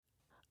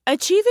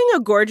Achieving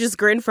a gorgeous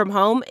grin from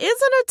home isn't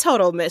a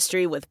total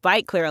mystery with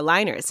Bite Clear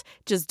aligners.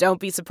 Just don't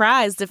be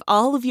surprised if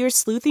all of your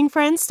sleuthing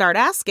friends start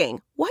asking,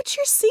 "What's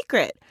your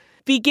secret?"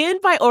 Begin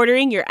by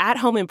ordering your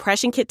at-home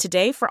impression kit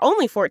today for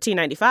only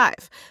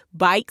 $14.95.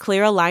 Bite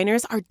Clear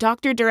aligners are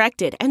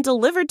doctor-directed and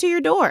delivered to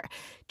your door.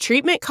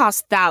 Treatment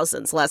costs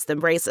thousands less than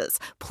braces.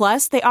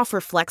 Plus, they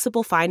offer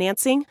flexible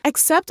financing,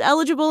 accept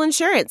eligible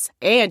insurance,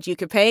 and you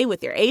can pay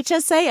with your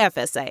HSA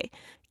FSA.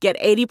 Get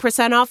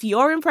 80% off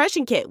your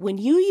impression kit when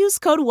you use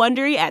code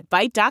WONDERY at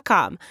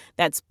Byte.com.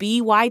 That's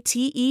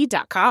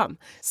BYTE.com.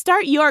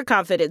 Start your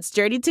confidence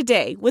journey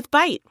today with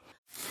Byte.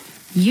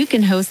 You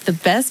can host the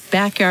best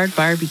backyard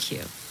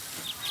barbecue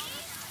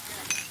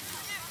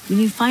when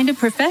you find a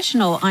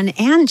professional on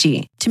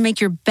Angie to make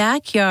your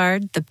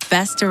backyard the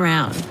best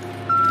around.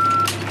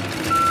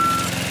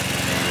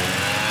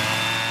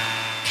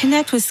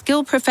 Connect with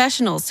skilled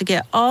professionals to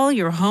get all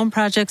your home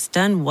projects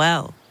done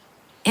well.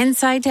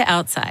 Inside to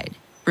outside,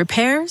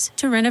 repairs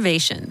to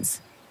renovations.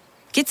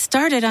 Get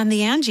started on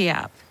the Angie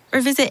app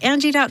or visit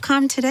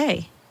Angie.com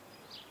today.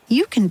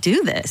 You can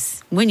do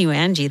this when you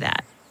Angie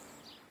that.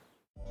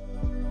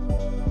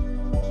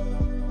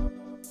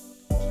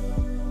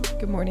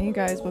 Good morning, you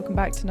guys. Welcome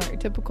back to Not Your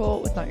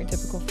Typical with Not Your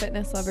Typical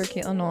fitness lover,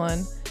 Caitlin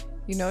Nolan.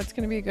 You know it's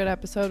going to be a good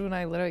episode when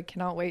I literally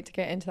cannot wait to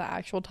get into the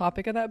actual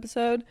topic of the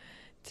episode.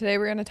 Today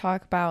we're going to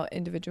talk about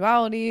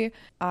individuality.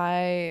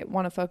 I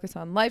want to focus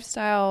on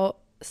lifestyle,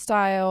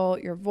 style,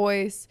 your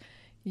voice,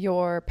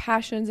 your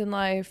passions in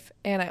life,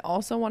 and I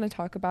also want to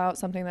talk about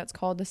something that's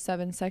called the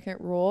 7-second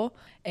rule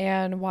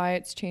and why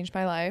it's changed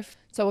my life.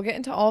 So we'll get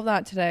into all of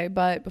that today,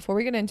 but before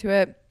we get into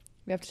it,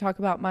 we have to talk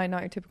about my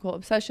Not Your Typical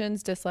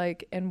obsessions,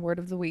 dislike, and word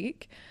of the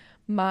week.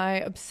 My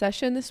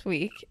obsession this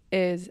week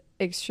is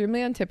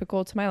extremely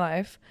untypical to my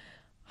life.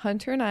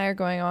 Hunter and I are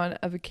going on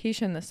a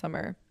vacation this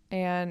summer,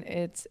 and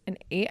it's an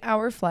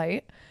 8-hour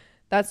flight.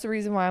 That's the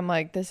reason why I'm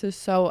like, this is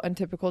so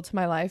untypical to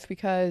my life,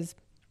 because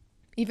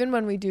even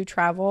when we do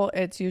travel,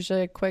 it's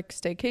usually a quick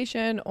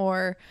staycation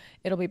or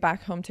it'll be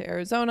back home to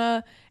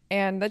Arizona.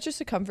 And that's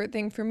just a comfort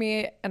thing for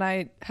me. And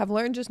I have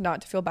learned just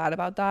not to feel bad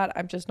about that.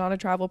 I'm just not a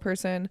travel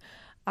person.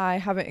 I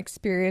haven't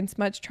experienced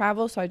much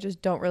travel, so I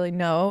just don't really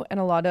know. And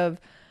a lot of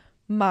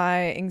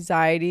my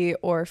anxiety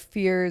or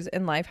fears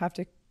in life have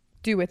to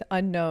do with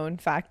unknown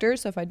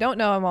factors. So if I don't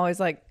know, I'm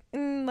always like,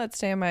 let's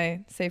stay in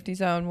my safety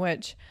zone,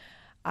 which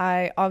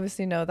I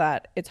obviously know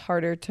that it's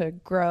harder to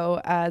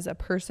grow as a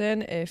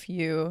person if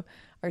you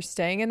are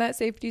staying in that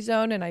safety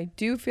zone. And I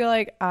do feel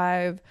like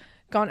I've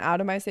gone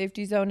out of my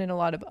safety zone in a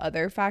lot of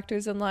other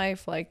factors in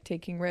life, like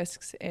taking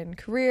risks in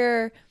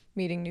career,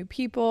 meeting new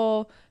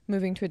people,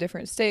 moving to a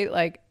different state.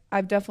 Like,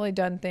 I've definitely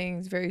done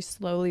things very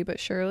slowly but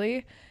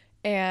surely.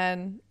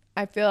 And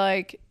I feel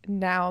like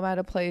now I'm at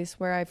a place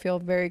where I feel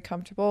very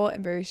comfortable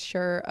and very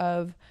sure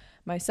of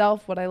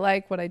myself, what I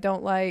like, what I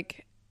don't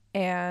like.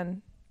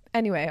 And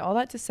anyway, all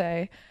that to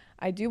say,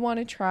 I do want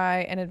to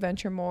try and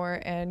adventure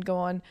more and go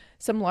on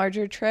some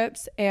larger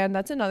trips. And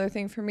that's another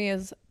thing for me,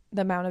 is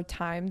the amount of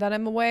time that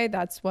I'm away.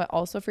 That's what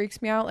also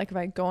freaks me out. Like, if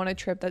I go on a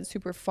trip that's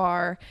super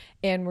far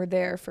and we're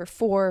there for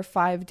 4 or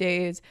 5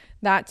 days,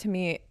 that to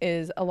me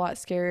is a lot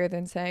scarier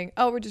than saying,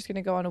 oh, we're just going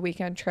to go on a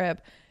weekend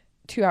trip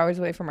 2 hours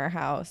away from our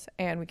house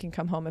and we can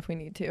come home if we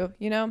need to,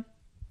 you know?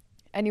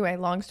 Anyway,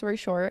 long story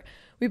short,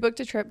 we booked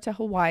a trip to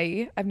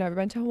Hawaii. I've never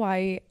been to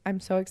Hawaii. I'm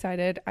so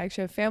excited. I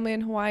actually have family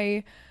in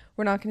Hawaii.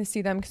 We're not going to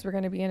see them because we're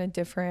going to be in a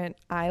different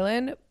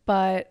island,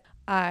 but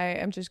I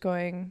am just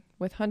going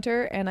with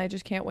Hunter, and I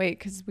just can't wait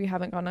because we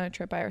haven't gone on a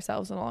trip by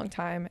ourselves in a long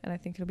time, and I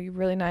think it'll be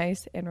really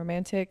nice and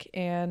romantic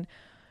and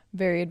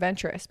very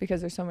adventurous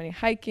because there's so many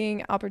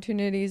hiking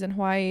opportunities in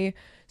Hawaii,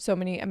 so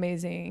many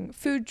amazing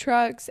food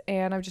trucks,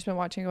 and I've just been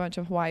watching a bunch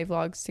of Hawaii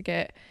vlogs to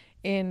get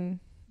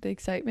in the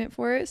excitement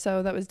for it.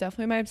 So that was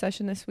definitely my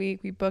obsession this week.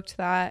 We booked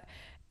that,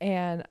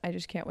 and I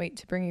just can't wait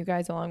to bring you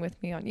guys along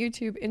with me on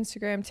YouTube,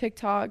 Instagram,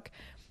 TikTok.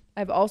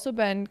 I've also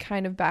been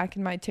kind of back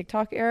in my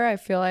TikTok era. I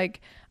feel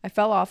like I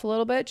fell off a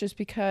little bit just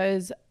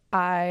because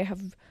I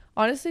have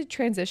honestly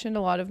transitioned a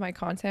lot of my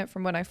content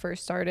from when I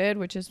first started,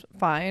 which is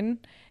fine.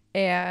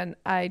 And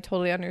I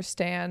totally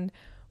understand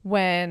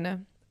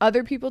when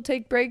other people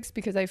take breaks,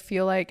 because I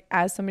feel like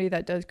as somebody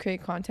that does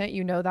create content,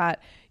 you know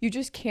that you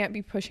just can't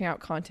be pushing out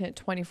content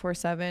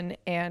 24/7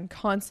 and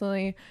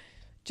constantly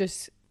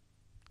just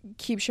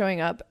keep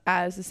showing up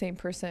as the same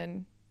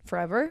person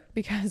forever,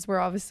 because we're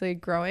obviously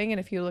growing. And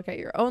if you look at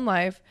your own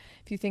life,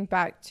 if you think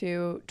back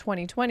to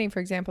 2020, for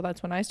example,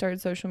 that's when I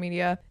started social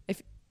media.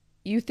 If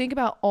you think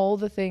about all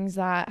the things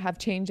that have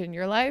changed in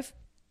your life,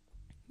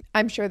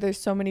 I'm sure there's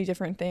so many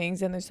different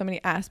things and there's so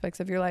many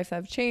aspects of your life that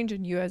have changed,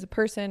 and you as a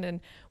person,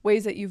 and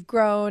ways that you've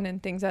grown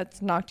and things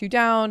that's knocked you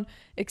down,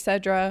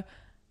 etc.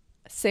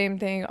 Same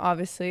thing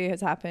obviously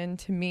has happened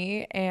to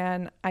me,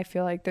 and I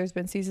feel like there's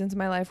been seasons in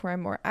my life where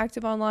I'm more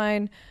active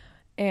online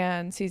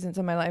and seasons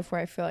in my life where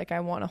I feel like I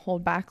want to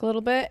hold back a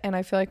little bit. And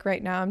I feel like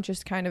right now I'm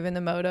just kind of in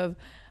the mode of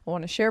I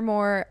want to share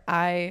more.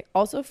 I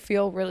also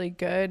feel really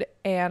good,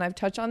 and I've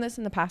touched on this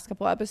in the past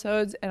couple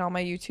episodes and on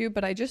my YouTube,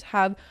 but I just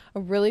have a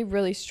really,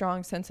 really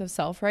strong sense of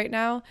self right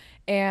now.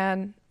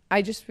 And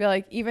I just feel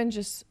like even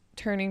just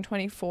turning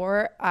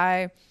 24,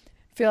 I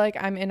feel like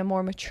I'm in a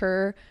more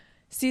mature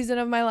season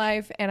of my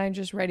life, and I'm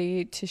just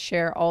ready to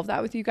share all of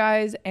that with you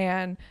guys.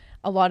 And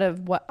a lot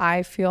of what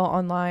I feel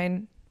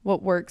online,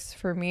 what works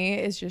for me,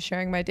 is just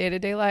sharing my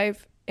day-to-day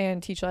life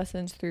and teach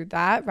lessons through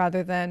that,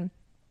 rather than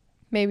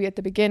maybe at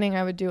the beginning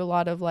I would do a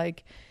lot of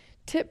like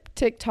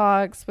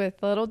TikToks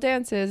with little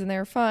dances and they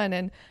were fun,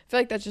 and I feel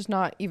like that's just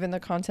not even the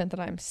content that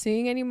I'm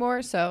seeing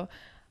anymore. So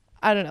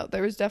I don't know,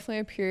 there was definitely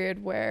a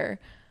period where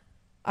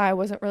I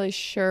wasn't really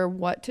sure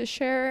what to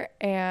share,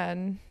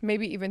 and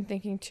maybe even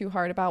thinking too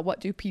hard about what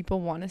do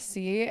people want to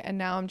see. And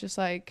now I'm just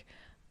like,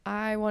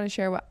 I want to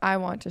share what I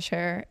want to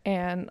share,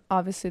 and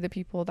obviously the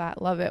people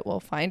that love it will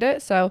find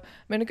it. So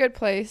I'm in a good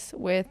place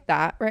with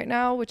that right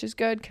now, which is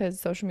good, because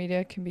social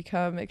media can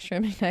become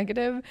extremely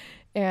negative,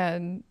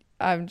 and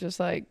I'm just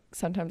like,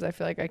 sometimes I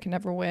feel like I can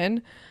never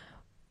win.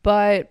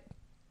 But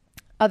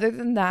other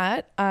than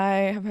that,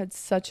 I have had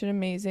such an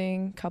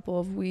amazing couple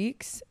of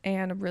weeks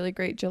and a really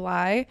great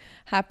July.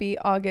 Happy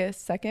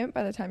August 2nd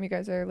by the time you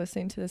guys are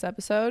listening to this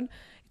episode.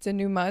 It's a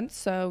new month,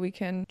 so we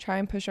can try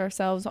and push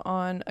ourselves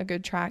on a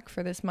good track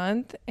for this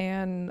month.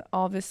 And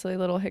obviously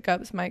little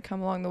hiccups might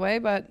come along the way,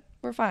 but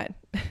we're fine.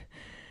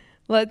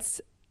 Let's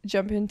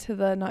jump into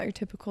the not your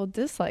typical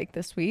dislike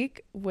this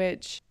week,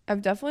 which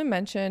I've definitely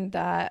mentioned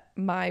that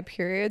my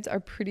periods are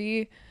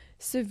pretty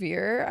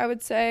severe, I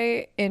would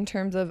say, in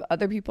terms of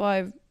other people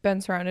I've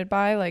been surrounded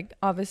by. Like,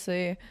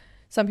 obviously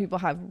some people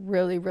have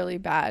really, really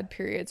bad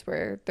periods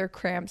where their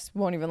cramps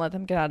won't even let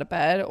them get out of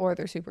bed, or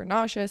they're super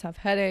nauseous, have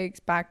headaches,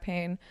 back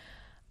pain.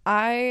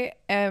 I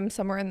am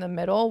somewhere in the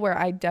middle where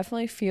I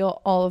definitely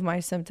feel all of my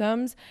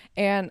symptoms,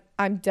 and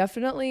I'm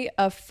definitely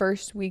a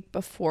first week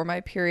before my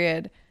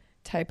period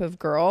type of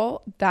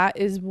girl. That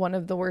is one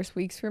of the worst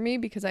weeks for me,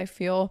 because I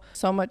feel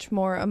so much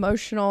more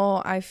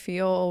emotional. I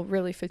feel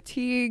really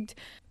fatigued,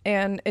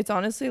 and it's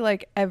honestly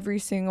like every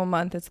single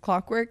month it's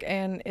clockwork,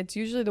 and it's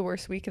usually the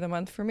worst week of the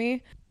month for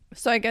me.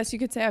 So I guess you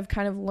could say I've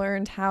kind of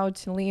learned how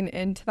to lean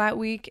into that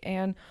week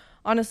and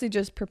honestly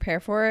just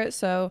prepare for it.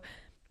 So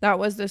that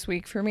was this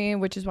week for me,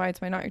 which is why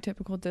it's my not your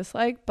typical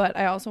dislike. But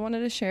I also wanted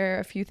to share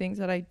a few things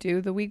that I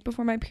do the week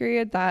before my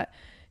period that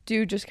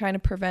do just kind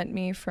of prevent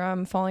me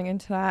from falling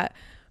into that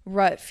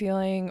rut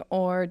feeling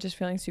or just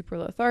feeling super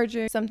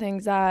lethargic. Some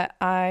things that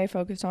I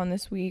focused on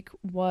this week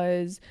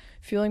was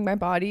fueling my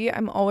body.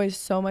 I'm always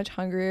so much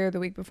hungrier the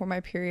week before my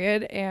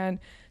period, and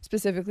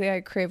specifically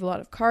I crave a lot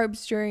of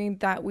carbs during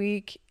that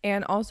week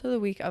and also the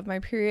week of my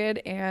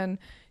period. And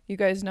you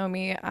guys know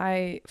me,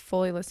 I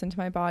fully listen to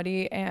my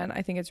body, and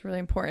I think it's really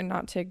important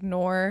not to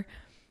ignore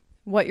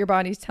what your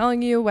body's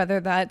telling you,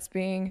 whether that's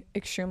being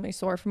extremely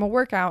sore from a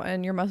workout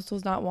and your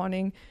muscles not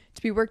wanting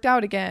to be worked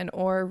out again,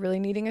 or really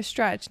needing a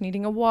stretch,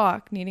 needing a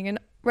walk, needing a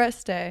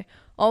rest day,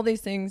 all these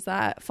things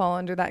that fall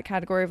under that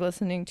category of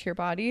listening to your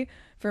body.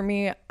 For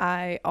me,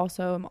 I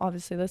also am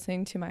obviously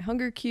listening to my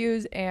hunger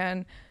cues,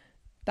 and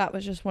that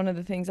was just one of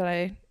the things that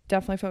I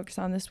definitely focused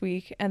on this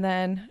week. And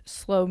then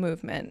slow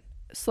movement.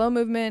 Slow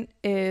movement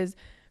is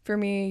for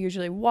me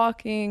usually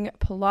walking,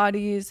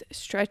 Pilates,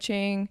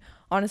 stretching,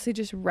 honestly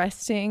just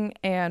resting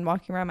and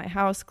walking around my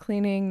house,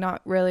 cleaning,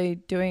 not really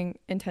doing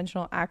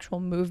intentional actual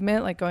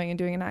movement, like going and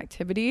doing an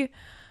activity.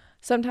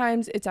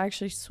 Sometimes it's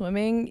actually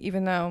swimming,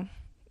 even though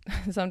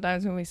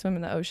sometimes when we swim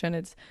in the ocean,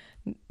 it's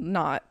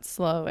not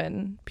slow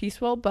and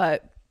peaceful,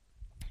 but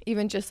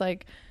even just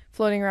like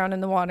floating around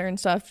in the water and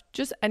stuff,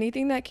 just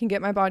anything that can get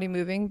my body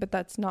moving, but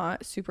that's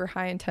not super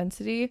high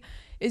intensity,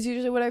 is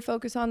usually what I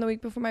focus on the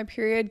week before my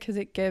period, because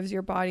it gives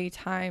your body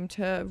time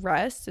to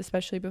rest,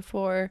 especially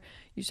before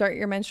you start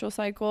your menstrual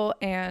cycle.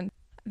 And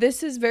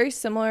this is very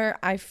similar.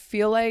 I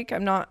feel like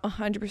I'm not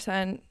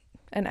 100%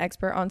 an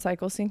expert on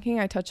cycle syncing.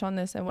 I touched on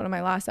this in one of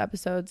my last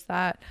episodes,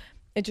 that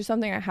it's just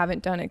something I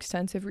haven't done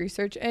extensive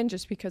research in,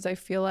 just because I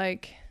feel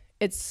like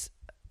it's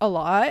a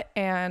lot,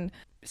 and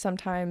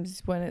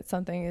sometimes when it's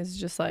something is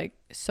just like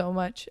so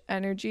much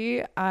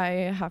energy, I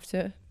have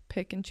to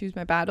pick and choose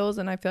my battles.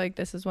 And I feel like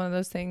this is one of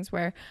those things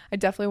where I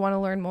definitely want to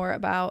learn more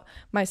about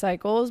my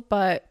cycles,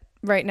 but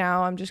right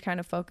now I'm just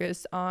kind of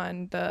focused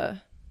on the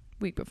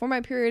week before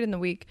my period and the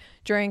week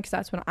during, because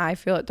that's when I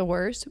feel it the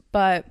worst.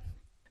 But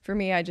for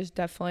me, I just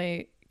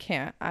definitely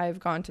can't. I've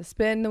gone to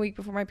spin the week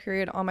before my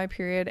period, on my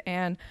period,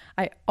 and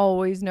I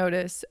always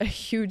notice a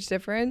huge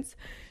difference.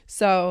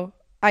 So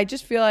I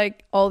just feel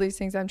like all these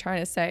things I'm trying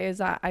to say is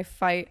that I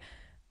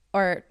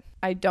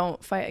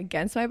don't fight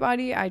against my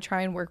body. I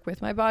try and work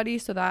with my body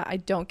so that I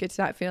don't get to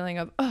that feeling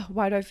of, oh,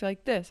 why do I feel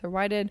like this? Or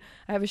why did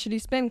I have a shitty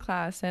spin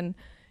class? And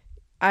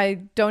I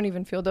don't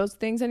even feel those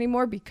things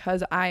anymore,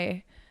 because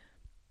I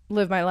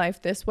live my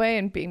life this way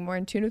and being more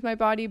in tune with my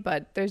body.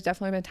 But there's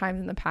definitely been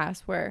times in the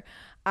past where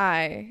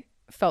I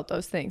felt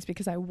those things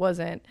because I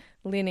wasn't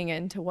leaning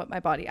into what my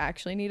body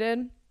actually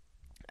needed.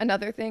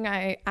 Another thing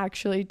I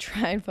actually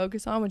try and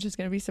focus on, which is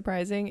going to be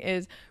surprising,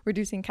 is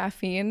reducing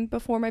caffeine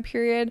before my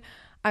period.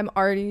 I'm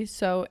already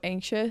so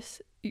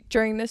anxious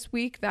during this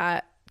week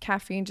that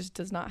caffeine just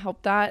does not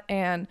help that.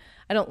 And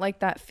I don't like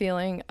that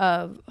feeling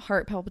of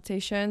heart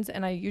palpitations.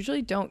 And I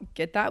usually don't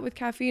get that with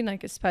caffeine,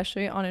 like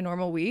especially on a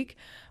normal week.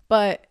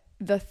 But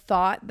the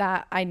thought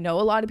that I know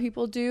a lot of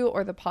people do,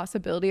 or the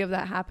possibility of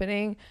that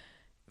happening,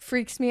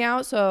 freaks me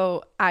out.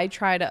 So I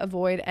try to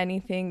avoid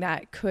anything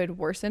that could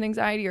worsen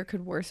anxiety or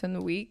could worsen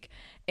the week.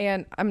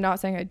 And I'm not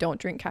saying I don't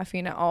drink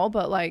caffeine at all,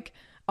 but like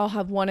I'll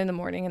have one in the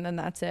morning and then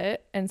that's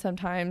it. And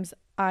sometimes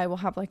I will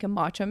have like a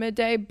matcha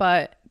midday,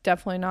 but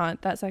definitely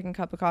not that second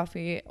cup of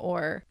coffee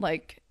or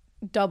like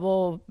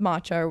double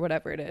matcha or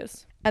whatever it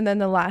is. And then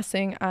the last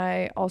thing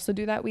I also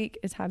do that week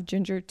is have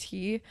ginger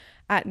tea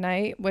at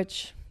night,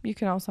 which you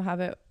can also have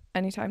it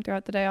anytime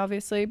throughout the day,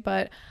 obviously,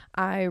 but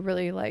I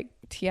really like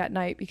tea at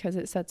night because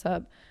it sets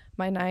up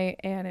my night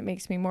and it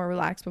makes me more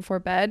relaxed before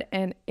bed,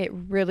 and it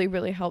really,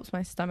 really helps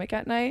my stomach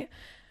at night.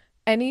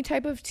 Any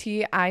type of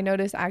tea I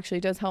notice actually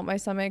does help my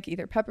stomach,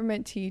 either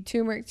peppermint tea,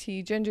 turmeric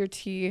tea, ginger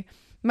tea.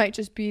 Might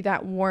just be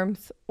that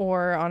warmth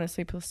or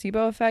honestly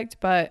placebo effect,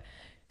 but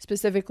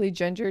specifically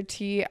ginger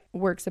tea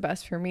works the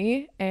best for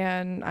me,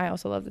 and I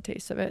also love the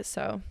taste of it.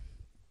 So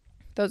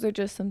those are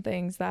just some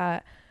things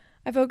that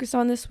I focused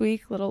on this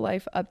week, little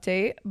life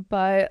update.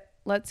 But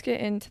let's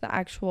get into the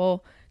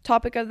actual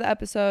topic of the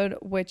episode,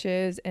 which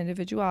is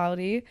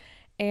individuality.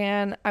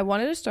 And I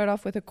wanted to start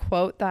off with a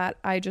quote that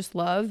I just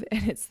love,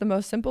 and it's the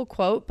most simple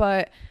quote,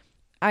 but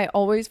I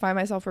always find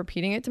myself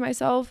repeating it to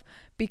myself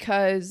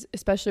because,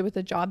 especially with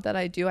the job that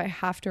I do, I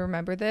have to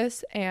remember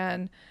this.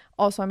 And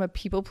also I'm a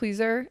people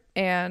pleaser,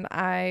 and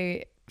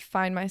I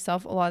find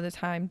myself a lot of the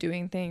time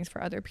doing things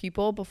for other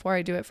people before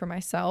I do it for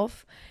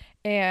myself.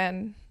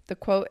 And the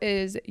quote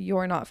is,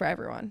 "You're not for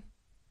everyone."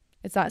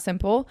 It's that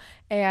simple.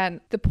 And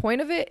the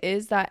point of it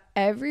is that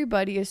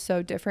everybody is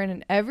so different,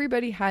 and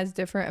everybody has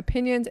different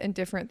opinions and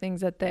different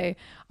things that they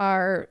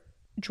are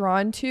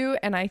drawn to.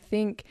 And I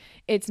think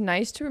it's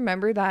nice to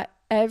remember that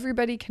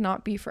everybody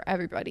cannot be for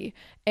everybody.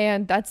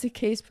 And that's the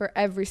case for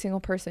every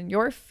single person.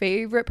 Your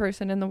favorite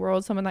person in the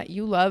world, someone that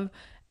you love,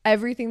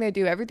 everything they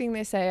do, everything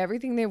they say,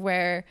 everything they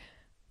wear,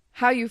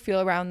 how you feel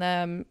around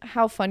them,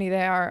 how funny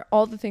they are,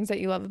 all the things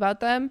that you love about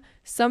them,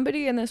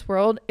 somebody in this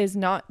world is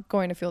not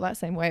going to feel that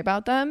same way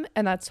about them.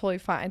 And that's totally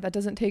fine. That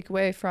doesn't take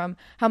away from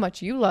how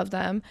much you love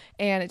them.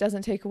 And it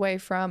doesn't take away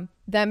from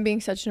them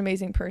being such an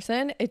amazing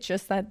person. It's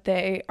just that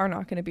they are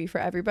not going to be for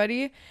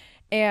everybody.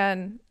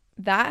 And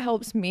that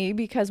helps me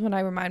because when I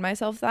remind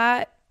myself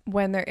that,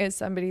 when there is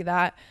somebody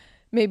that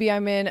maybe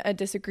I'm in a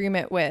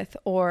disagreement with,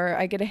 or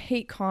I get a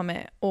hate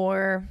comment,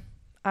 or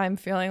I'm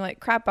feeling like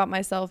crap about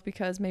myself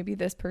because maybe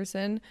this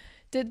person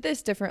did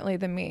this differently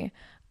than me,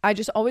 I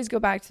just always go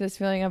back to this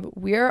feeling of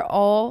we're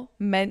all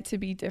meant to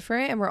be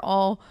different, and we're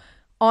all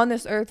on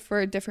this earth for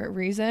a different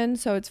reason.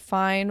 So it's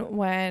fine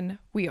when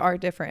we are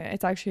different.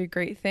 It's actually a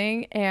great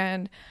thing.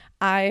 And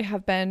I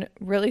have been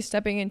really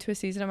stepping into a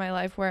season of my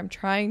life where I'm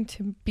trying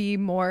to be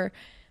more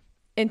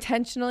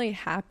intentionally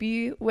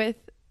happy with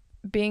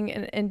being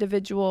an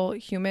individual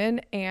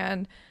human,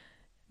 and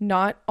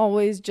not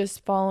always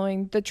just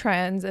following the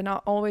trends, and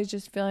not always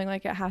just feeling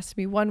like it has to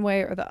be one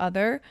way or the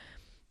other.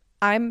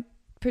 I'm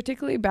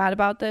particularly bad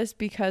about this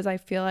because I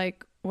feel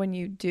like when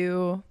you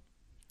do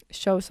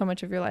show so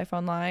much of your life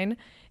online,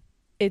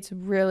 it's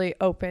really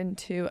open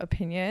to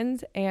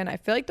opinions. And I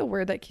feel like the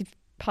word that keeps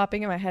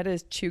popping in my head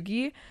is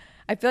chuggy.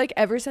 I feel like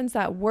ever since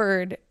that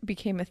word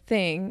became a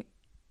thing,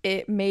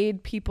 it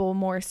made people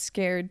more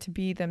scared to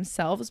be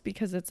themselves,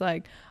 because it's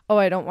like, oh,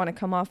 I don't want to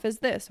come off as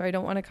this, or I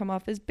don't want to come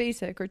off as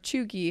basic or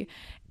chuggy.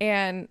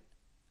 And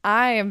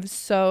I am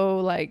so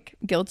like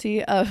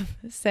guilty of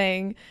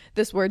saying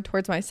this word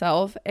towards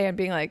myself and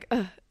being like,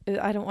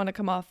 I don't want to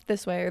come off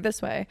this way or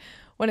this way,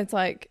 when it's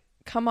like,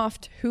 come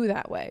off to who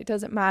that way. It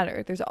doesn't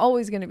matter. There's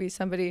always going to be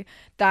somebody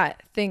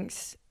that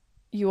thinks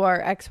you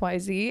are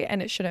XYZ,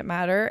 and it shouldn't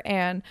matter.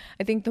 And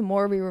I think the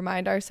more we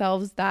remind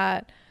ourselves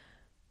that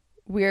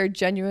we're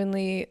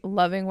genuinely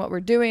loving what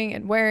we're doing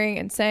and wearing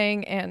and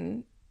saying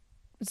and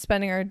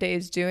spending our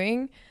days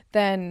doing,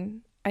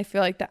 then I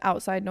feel like the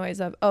outside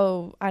noise of,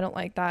 oh, I don't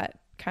like that,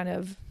 kind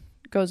of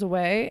goes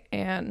away.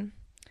 And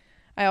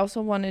I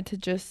also wanted to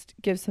just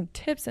give some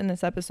tips in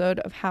this episode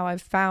of how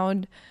I've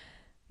found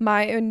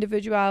my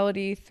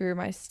individuality through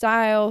my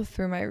style,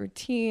 through my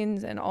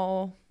routines, and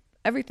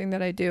everything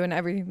that I do and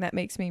everything that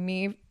makes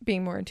me,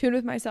 being more in tune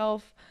with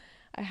myself.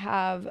 I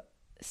have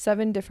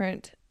 7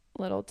 different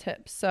little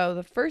tips. So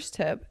the first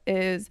tip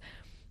is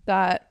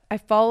that I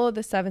follow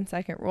the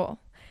 7-second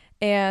rule.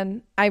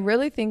 And I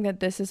really think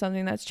that this is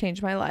something that's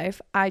changed my life.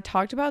 I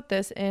talked about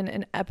this in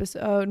an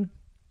episode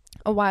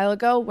a while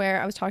ago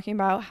where I was talking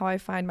about how I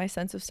find my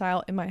sense of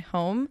style in my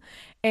home.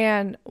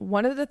 And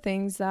one of the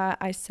things that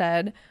I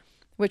said,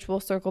 which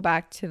we'll circle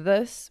back to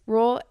this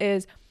rule,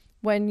 is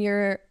when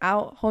you're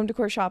out home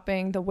decor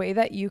shopping, the way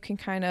that you can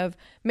kind of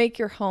make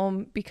your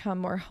home become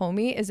more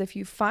homey is if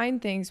you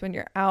find things when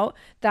you're out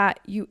that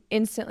you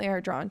instantly are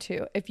drawn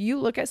to. If you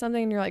look at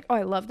something and you're like, oh,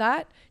 I love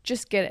that,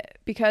 just get it,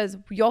 because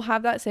you'll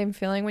have that same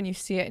feeling when you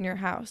see it in your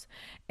house.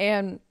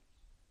 And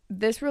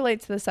this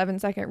relates to the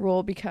 7-second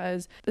rule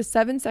because the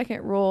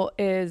 7-second rule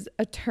is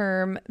a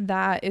term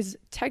that is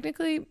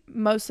technically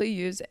mostly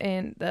used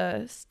in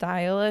the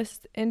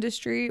stylist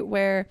industry,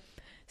 where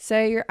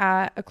say you're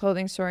at a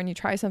clothing store and you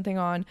try something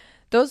on,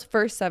 those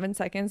first 7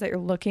 seconds that you're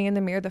looking in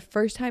the mirror, the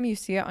first time you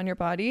see it on your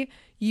body,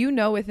 you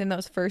know within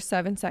those first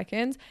 7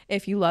 seconds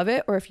if you love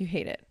it or if you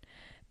hate it.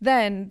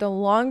 Then the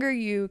longer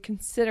you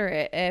consider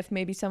it, if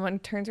maybe someone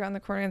turns around the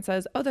corner and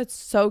says, oh, that's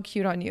so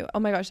cute on you. Oh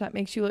my gosh, that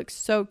makes you look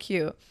so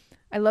cute.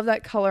 I love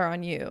that color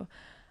on you.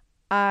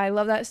 I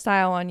love that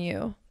style on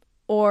you.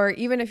 Or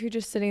even if you're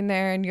just sitting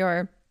there and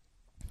you're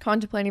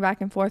contemplating back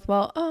and forth,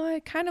 well, oh, I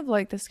kind of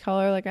like this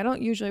color. Like I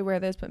don't usually wear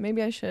this, but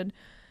maybe I should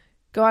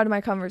go out of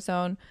my comfort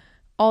zone.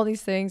 All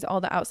these things,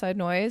 all the outside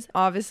noise.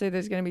 Obviously,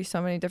 there's going to be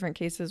so many different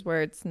cases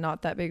where it's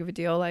not that big of a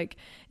deal. Like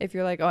if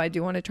you're like, oh, I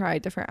do want to try a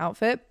different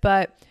outfit,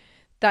 but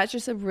that's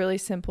just a really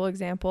simple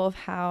example of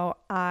how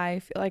I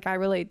feel like I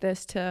relate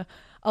this to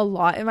a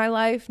lot in my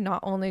life, not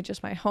only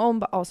just my home,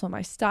 but also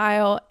my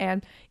style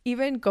and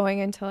even going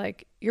into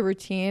like your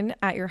routine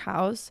at your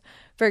house.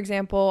 For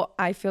example,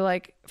 I feel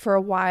like for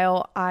a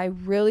while, I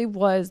really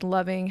was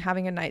loving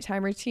having a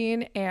nighttime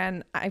routine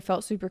and I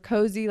felt super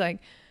cozy, like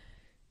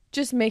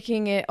just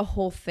making it a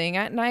whole thing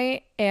at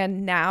night.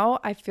 And now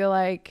I feel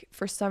like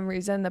for some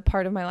reason, the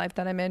part of my life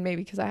that I'm in,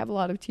 maybe because I have a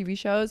lot of TV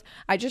shows,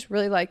 I just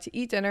really like to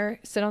eat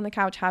dinner, sit on the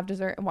couch, have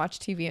dessert, and watch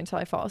TV until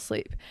I fall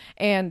asleep.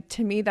 And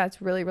to me,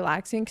 that's really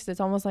relaxing because it's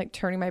almost like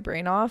turning my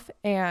brain off,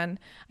 and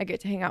I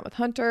get to hang out with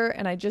Hunter.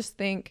 And I just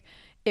think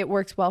it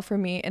works well for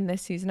me in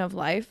this season of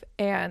life.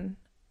 And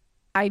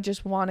I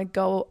just want to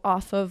go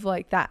off of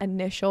like that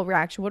initial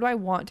reaction. What do I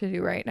want to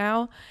do right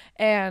now?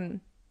 And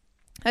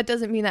that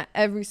doesn't mean that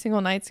every single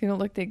night's going to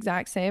look the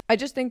exact same. I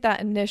just think that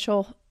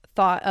initial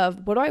thought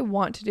of what do I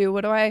want to do?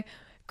 What do I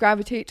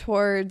gravitate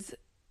towards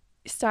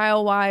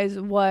style-wise?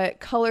 What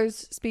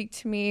colors speak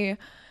to me?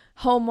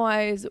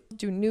 Home-wise,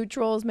 do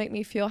neutrals make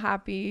me feel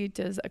happy?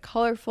 Does a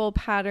colorful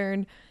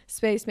pattern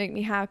space make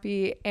me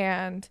happy?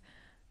 And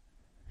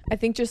I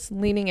think just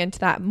leaning into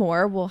that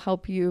more will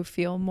help you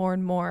feel more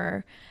and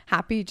more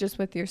happy just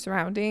with your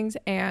surroundings.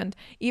 And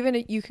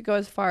even you could go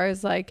as far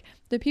as like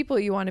the people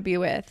you want to be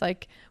with.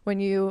 Like when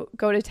you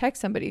go to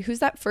text somebody, who's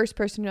that first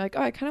person you're like,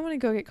 oh, I kind of want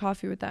to go get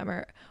coffee with them?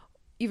 Or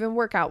even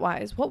workout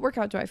wise, what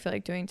workout do I feel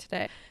like doing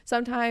today?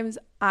 Sometimes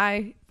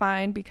I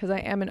find, because I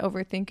am an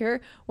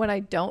overthinker, when I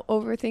don't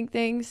overthink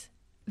things,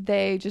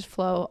 they just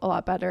flow a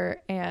lot better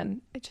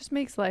and it just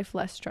makes life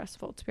less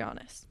stressful, to be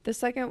honest. The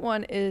second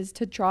one is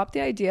to drop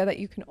the idea that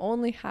you can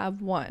only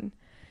have one.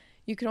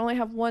 You can only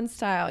have one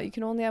style. You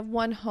can only have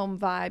one home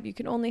vibe. You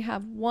can only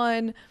have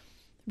one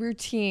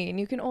routine.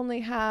 You can only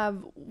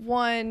have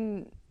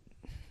one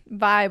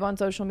vibe on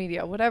social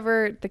media,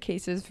 whatever the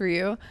case is for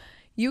you.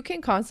 You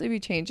can constantly be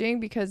changing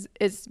because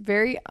it's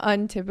very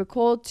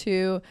untypical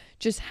to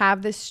just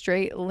have this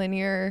straight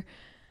linear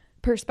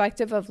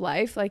perspective of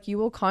life. Like you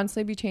will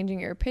constantly be changing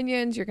your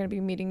opinions. You're going to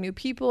be meeting new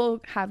people,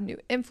 have new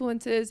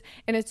influences,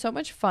 and it's so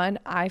much fun,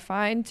 I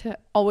find, to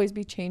always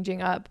be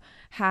changing up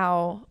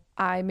how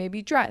I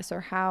maybe dress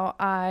or how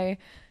I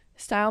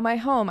style my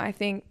home. I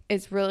think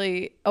it's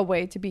really a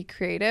way to be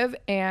creative,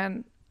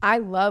 and I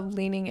love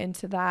leaning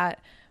into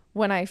that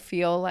when I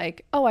feel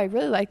like, oh, I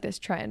really like this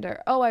trend,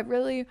 or oh, I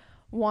really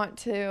want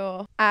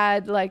to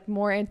add like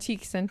more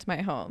antiques into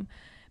my home.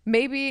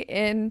 Maybe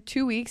in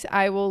 2 weeks,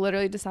 I will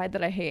literally decide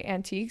that I hate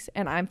antiques,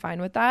 and I'm fine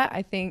with that.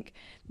 I think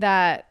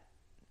that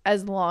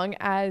as long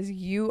as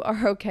you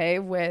are okay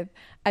with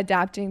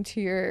adapting to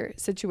your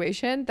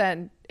situation,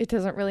 then it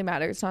doesn't really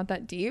matter. It's not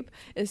that deep,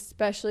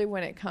 especially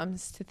when it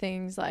comes to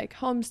things like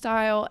home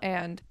style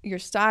and your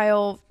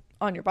style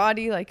on your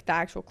body, like the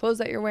actual clothes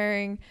that you're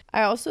wearing.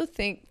 I also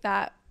think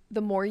that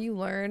the more you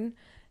learn,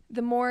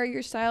 the more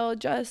your style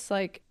adjusts.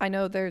 Like I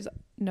know there's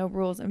no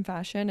rules in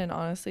fashion, and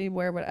honestly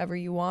wear whatever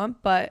you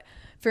want, but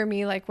for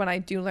me, like when I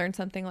do learn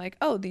something like,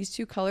 oh, these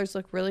two colors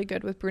look really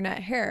good with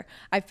brunette hair,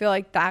 I feel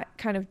like that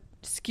kind of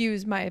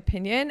skews my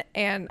opinion,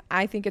 and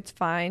I think it's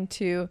fine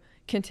to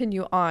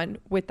continue on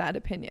with that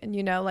opinion,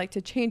 you know, like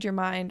to change your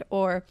mind.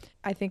 Or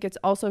I think it's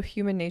also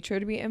human nature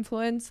to be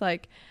influenced.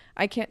 Like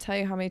I can't tell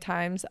you how many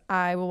times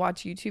I will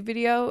watch a YouTube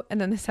video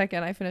and then the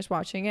second I finish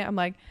watching it, I'm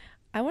like,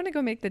 I want to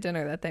go make the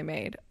dinner that they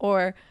made,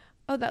 or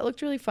oh, that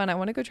looked really fun, I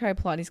want to go try a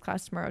Pilates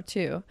class tomorrow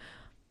too.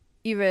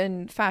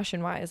 Even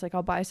fashion wise, like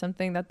I'll buy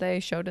something that they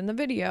showed in the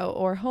video,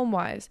 or home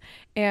wise.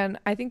 And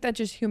I think that's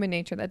just human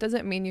nature. That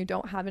doesn't mean you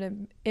don't have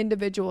an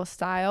individual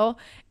style.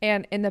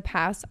 And in the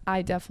past,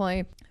 I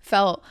definitely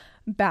felt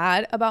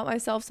bad about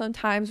myself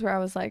sometimes, where I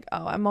was like,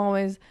 oh, I'm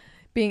always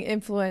being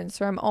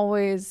influenced, or I'm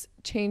always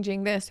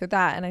changing this or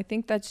that. And I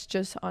think that's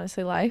just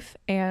honestly life,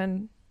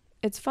 and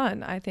it's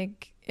fun. I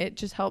think it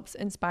just helps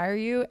inspire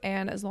you.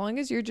 And as long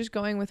as you're just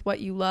going with what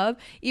you love,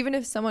 even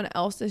if someone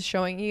else is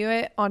showing you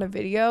it on a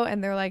video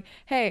and they're like,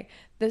 hey,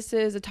 this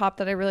is a top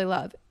that I really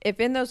love, if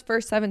in those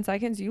first 7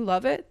 seconds you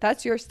love it,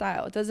 that's your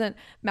style. It doesn't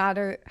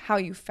matter how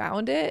you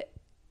found it.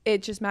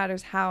 It just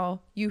matters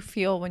how you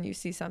feel when you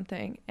see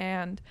something.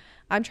 And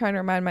I'm trying to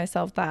remind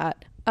myself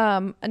that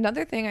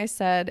Another thing I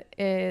said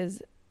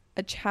is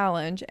a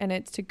challenge, and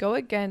it's to go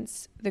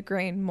against the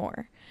grain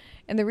more.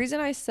 And the reason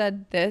I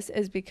said this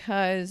is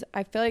because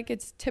I feel like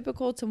it's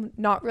typical to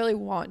not really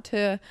want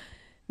to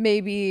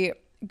maybe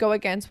go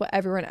against what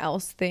everyone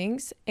else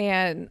thinks.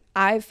 And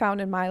I've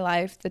found in my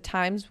life the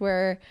times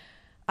where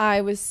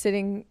I was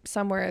sitting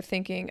somewhere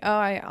thinking, oh,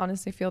 I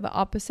honestly feel the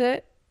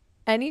opposite.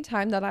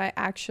 Anytime that I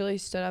actually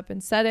stood up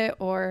and said it,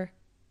 or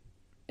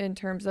in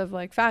terms of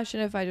like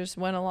fashion, if I just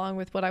went along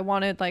with what I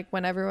wanted, like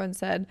when everyone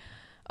said,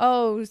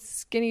 oh,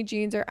 skinny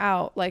jeans are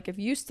out, like if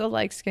you still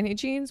like skinny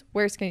jeans,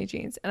 wear skinny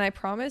jeans. And I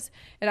promise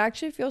it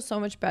actually feels so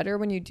much better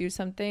when you do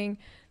something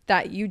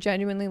that you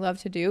genuinely love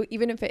to do,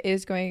 even if it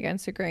is going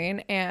against the grain,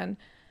 and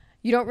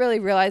you don't really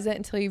realize it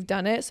until you've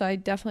done it. So I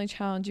definitely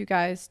challenge you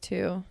guys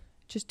to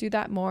just do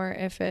that more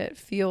if it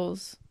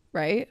feels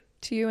right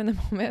to you in the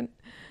moment.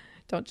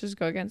 Don't just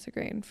go against the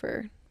grain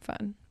for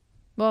fun.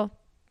 Well,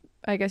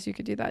 I guess you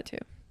could do that too.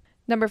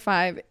 Number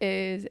 5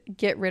 is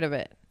get rid of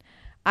it.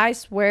 I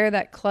swear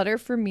that clutter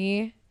for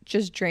me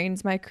just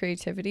drains my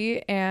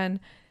creativity,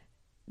 and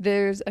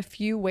there's a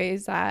few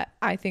ways that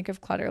I think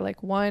of clutter.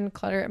 Like, one,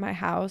 clutter at my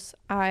house.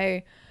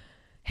 I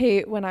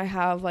hate when I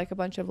have like a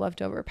bunch of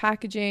leftover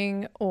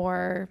packaging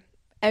or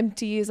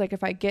empties. Like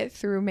if I get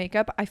through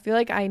makeup, I feel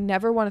like I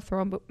never want to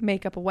throw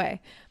makeup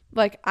away.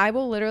 Like I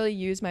will literally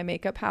use my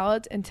makeup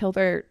palettes until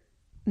there's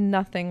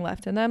nothing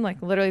left in them.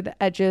 Like literally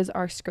the edges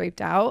are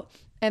scraped out.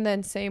 And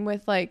then same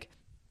with like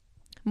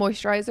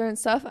moisturizer and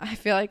stuff. I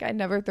feel like I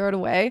never throw it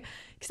away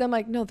because I'm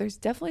like, no, there's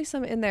definitely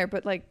some in there,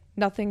 but like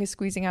nothing is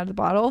squeezing out of the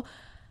bottle.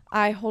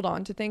 I hold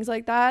on to things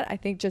like that. I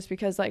think just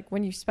because like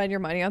when you spend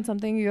your money on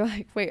something, you're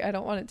like, wait, I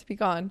don't want it to be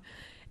gone.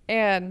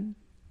 And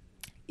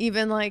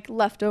even like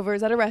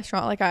leftovers at a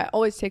restaurant, like I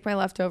always take my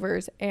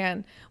leftovers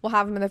and we'll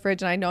have them in the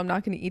fridge, and I know I'm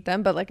not going to eat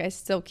them, but like I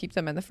still keep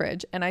them in the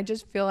fridge. And I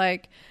just feel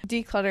like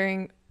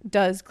decluttering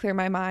does clear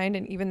my mind.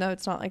 And even though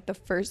it's not like the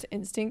first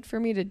instinct for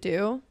me to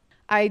do,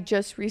 I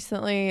just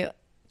recently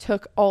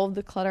took all of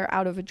the clutter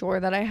out of a drawer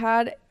that I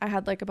had. I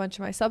had like a bunch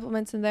of my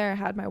supplements in there. I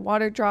had my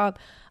water drop,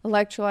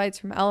 electrolytes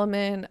from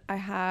Element. I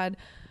had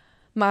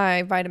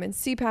my vitamin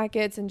C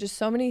packets and just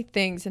so many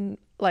things, and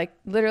like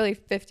literally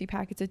 50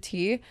 packets of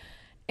tea.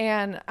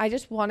 And I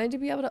just wanted to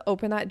be able to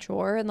open that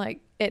drawer and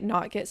like it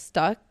not get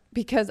stuck,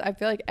 because I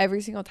feel like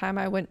every single time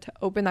I went to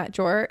open that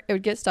drawer, it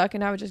would get stuck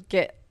and I would just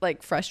get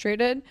like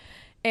frustrated.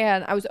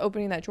 And I was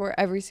opening that drawer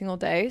every single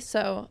day.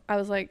 So I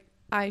was like,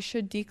 I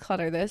should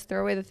declutter this,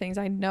 throw away the things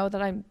I know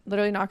that I'm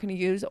literally not going to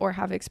use or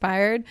have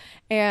expired.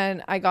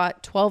 And I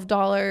got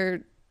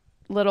 $12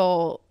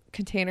 little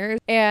containers,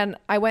 and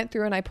I went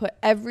through and I put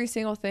every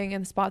single thing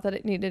in the spot that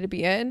it needed to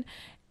be in.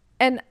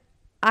 And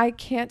I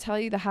can't tell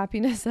you the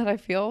happiness that I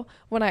feel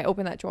when I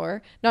open that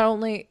drawer. Not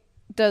only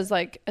does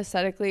like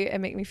aesthetically it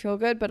make me feel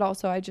good, but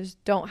also I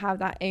just don't have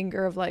that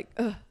anger of like,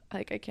 ugh,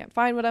 like I can't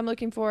find what I'm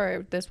looking for,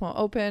 or this won't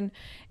open.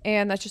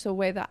 And that's just a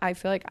way that I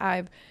feel like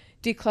I've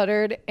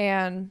decluttered.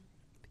 And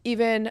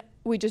even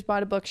we just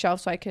bought a bookshelf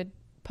so I could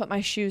put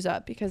my shoes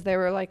up, because they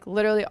were like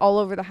literally all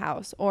over the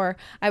house, or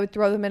I would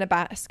throw them in a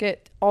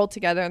basket all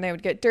together and they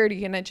would get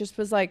dirty. And it just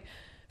was like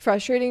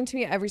frustrating to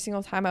me every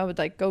single time I would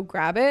like go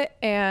grab it.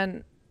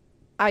 And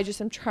I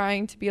just am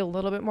trying to be a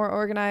little bit more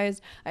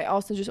organized. I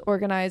also just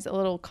organized a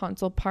little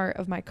console part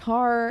of my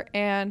car,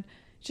 and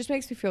it just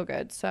makes me feel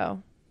good.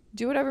 So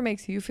do whatever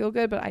makes you feel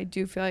good, but I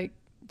do feel like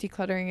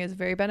decluttering is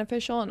very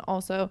beneficial. And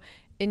also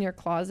in your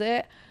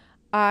closet,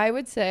 I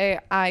would say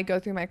I go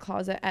through my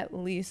closet at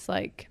least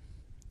like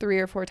 3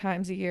 or 4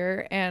 times a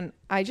year, and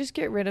I just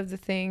get rid of the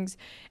things,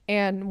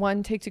 and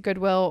 1, take to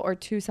Goodwill, or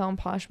 2, sell in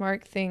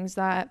Poshmark, things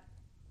that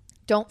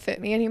don't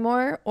fit me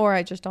anymore or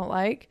I just don't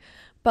like.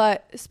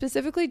 But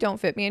specifically don't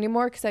fit me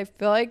anymore, because I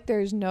feel like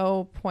there's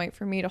no point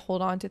for me to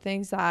hold on to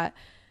things that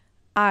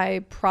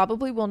I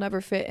probably will never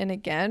fit in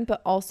again,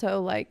 but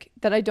also like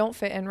that I don't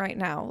fit in right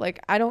now. Like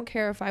I don't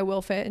care if I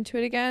will fit into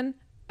it again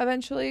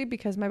eventually,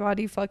 because my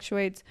body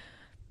fluctuates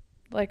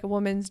like a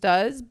woman's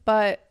does.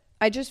 But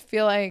I just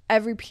feel like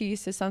every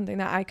piece is something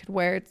that I could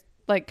wear. It's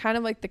like kind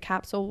of like the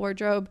capsule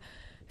wardrobe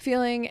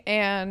feeling.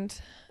 And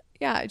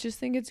yeah, I just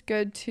think it's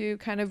good to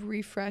kind of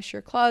refresh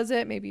your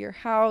closet, maybe your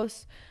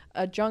house,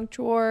 a junk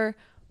drawer,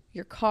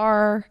 your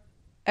car,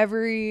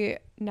 every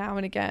now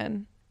and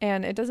again.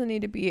 And it doesn't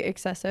need to be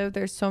excessive.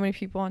 There's so many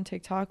people on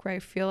TikTok where I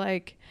feel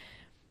like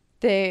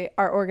they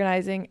are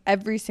organizing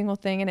every single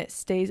thing and it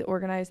stays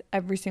organized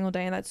every single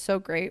day, and that's so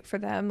great for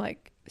them.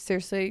 Like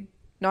seriously,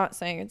 not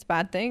saying it's a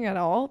bad thing at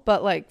all,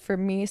 but like for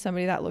me,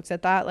 somebody that looks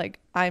at that, like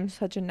I'm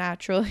such a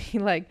naturally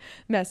like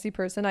messy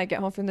person. I get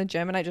home from the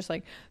gym and I just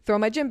like throw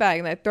my gym bag,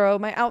 and I throw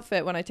my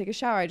outfit when I take a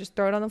shower. I just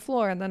throw it on the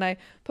floor, and then I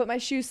put my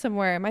shoes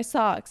somewhere and my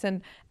socks,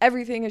 and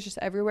everything is just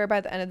everywhere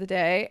by the end of the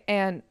day.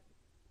 And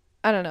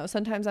I don't know,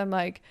 sometimes I'm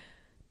like,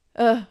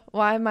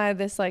 why am I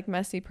this like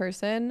messy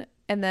person?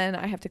 And then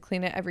I have to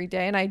clean it every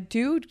day. And I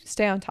do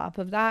stay on top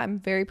of that. I'm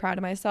very proud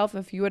of myself.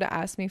 If you would have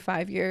asked me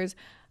 5 years,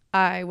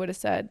 I would have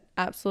said,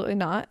 absolutely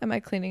not. Am I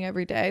cleaning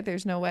every day?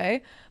 There's no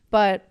way.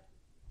 But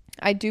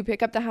I do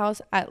pick up the house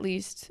at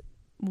least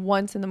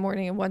once in the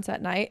morning and once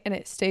at night, and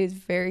it stays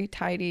very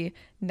tidy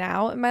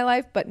now in my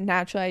life. But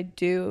naturally I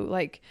do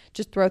like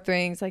just throw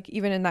things, like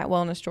even in that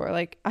wellness store,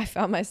 like I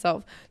found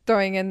myself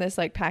throwing in this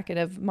like packet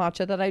of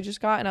matcha that I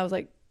just got, and I was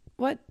like,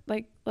 what,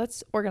 like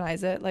let's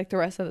organize it like the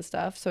rest of the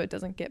stuff so it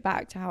doesn't get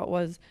back to how it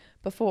was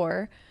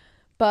before.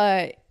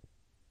 But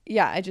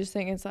yeah, I just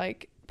think it's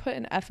like put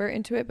an effort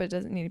into it, but it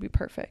doesn't need to be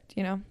perfect,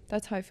 you know?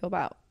 That's how I feel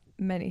about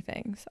many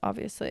things,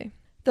 obviously.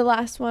 The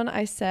last one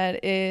I said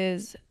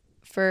is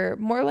for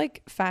more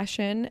like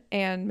fashion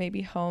and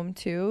maybe home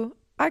too.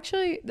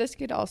 Actually, this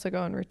could also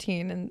go in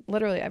routine and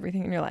literally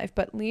everything in your life,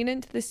 but lean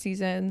into the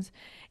seasons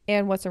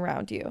and what's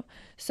around you.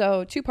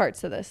 So 2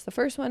 parts to this. The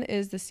first one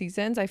is the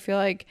seasons. I feel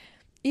like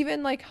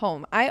even like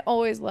home, I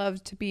always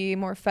love to be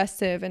more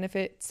festive. And if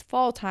it's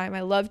fall time,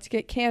 I love to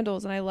get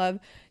candles and I love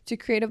to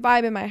create a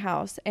vibe in my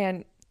house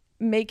and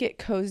make it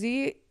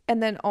cozy.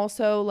 And then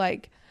also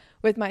like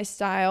with my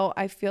style,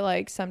 I feel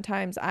like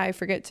sometimes I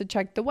forget to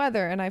check the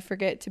weather and I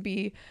forget to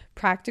be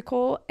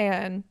practical.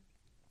 And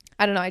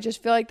I don't know, I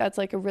just feel like that's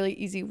like a really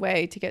easy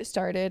way to get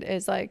started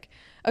is like,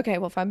 okay,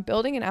 well, if I'm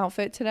building an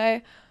outfit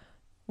today,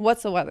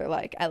 what's the weather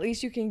like? At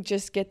least you can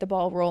just get the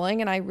ball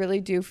rolling. And I really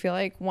do feel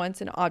like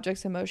once an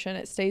object's in motion,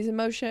 it stays in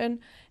motion.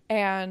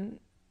 And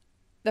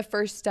the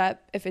first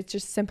step, if it's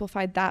just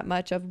simplified that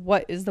much of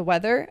what is the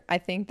weather, I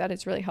think that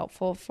it's really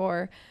helpful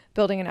for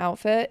building an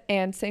outfit.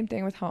 And same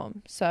thing with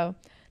home. So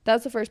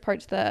that's the first part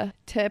to the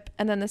tip.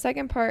 And then the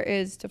second part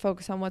is to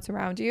focus on what's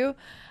around you.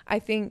 I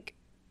think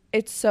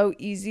it's so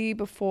easy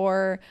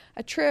before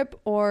a trip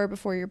or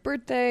before your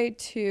birthday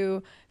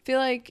to feel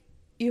like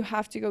you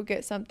have to go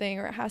get something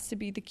or it has to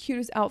be the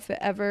cutest outfit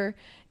ever.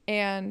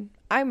 And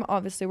I'm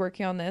obviously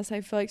working on this.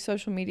 I feel like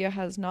social media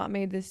has not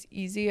made this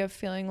easy of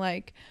feeling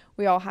like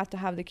we all have to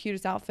have the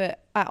cutest outfit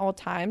at all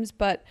times.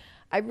 But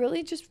I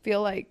really just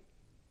feel like,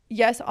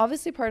 yes,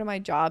 obviously part of my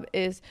job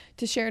is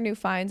to share new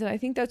finds. And I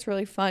think that's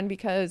really fun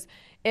because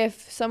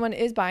if someone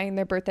is buying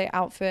their birthday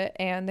outfit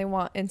and they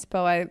want inspo,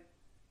 I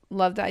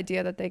love the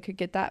idea that they could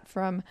get that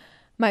from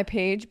my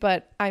page.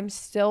 But I'm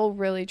still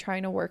really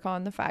trying to work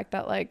on the fact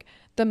that like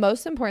the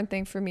most important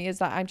thing for me is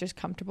that I'm just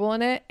comfortable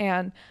in it.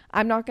 And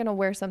I'm not going to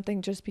wear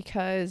something just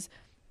because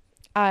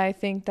I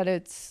think that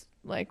it's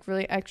like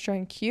really extra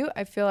and cute.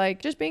 I feel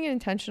like just being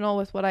intentional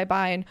with what I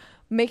buy and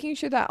making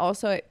sure that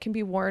also it can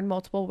be worn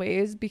multiple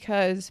ways,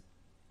 because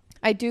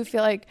I do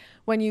feel like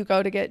when you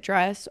go to get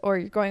dressed or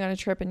you're going on a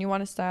trip and you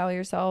want to style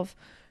yourself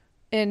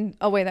in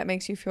a way that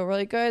makes you feel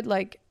really good,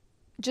 like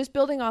just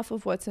building off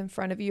of what's in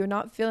front of you and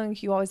not feeling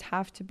like you always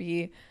have to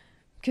be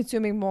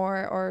consuming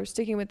more or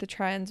sticking with the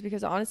trends.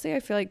 Because honestly, I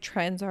feel like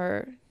trends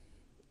are,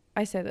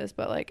 I say this,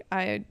 but like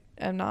I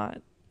am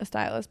not a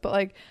stylist, but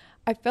like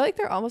I feel like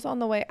they're almost on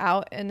the way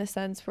out in a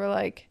sense where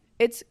like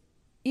it's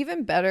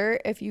even better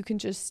if you can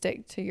just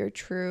stick to your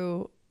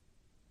true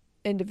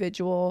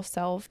individual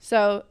self.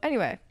 So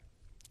anyway,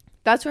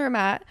 that's where I'm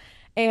at.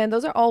 And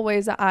those are all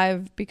ways that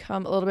I've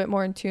become a little bit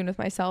more in tune with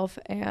myself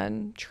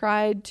and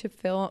tried to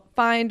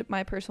find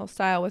my personal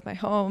style with my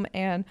home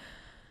and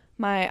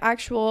my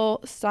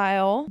actual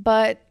style.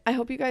 But I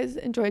hope you guys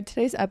enjoyed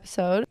today's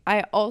episode.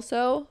 I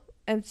also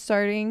am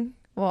starting,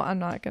 well, I'm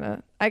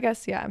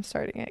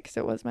starting it because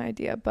it was my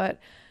idea. But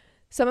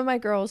some of my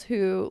girls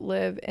who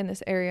live in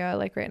this area,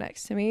 like right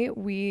next to me,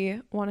 we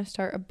want to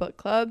start a book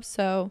club.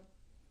 So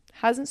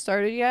hasn't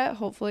started yet.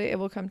 Hopefully it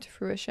will come to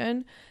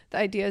fruition. The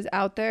idea is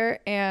out there,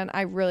 and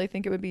I really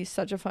think it would be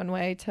such a fun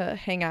way to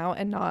hang out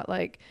and not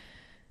like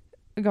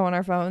go on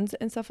our phones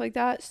and stuff like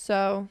that.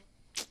 So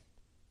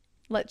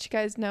let you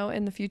guys know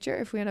in the future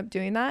if we end up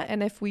doing that.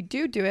 And if we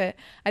do it,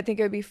 I think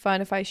it would be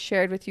fun if I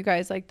shared with you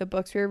guys like the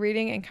books we were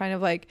reading and kind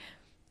of like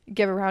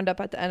give a roundup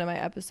at the end of my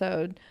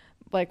episode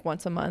like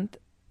once a month,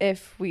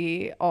 if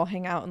we all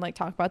hang out and like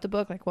talk about the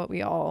book, like what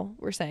we all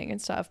were saying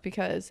and stuff,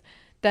 because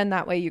then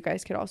that way you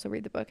guys could also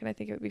read the book, and I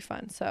think it would be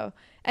fun. So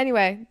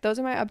anyway, those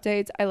are my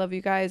updates. I love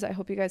you guys. I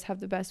hope you guys have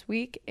the best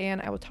week,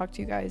 and I will talk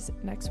to you guys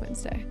next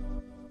Wednesday.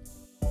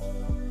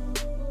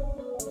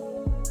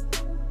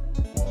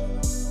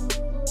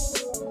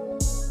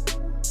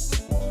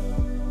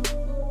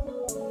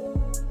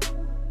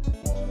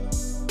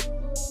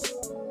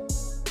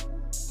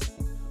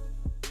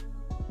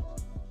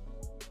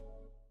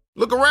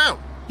 Look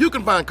around. You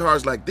can find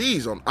cars like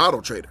these on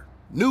AutoTrader.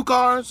 New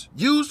cars,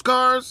 used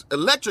cars,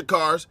 electric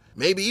cars,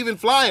 maybe even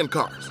flying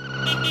cars.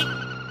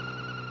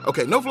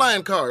 Okay, no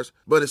flying cars,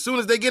 but as soon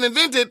as they get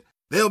invented,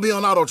 they'll be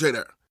on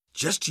AutoTrader.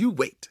 Just you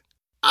wait.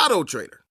 AutoTrader.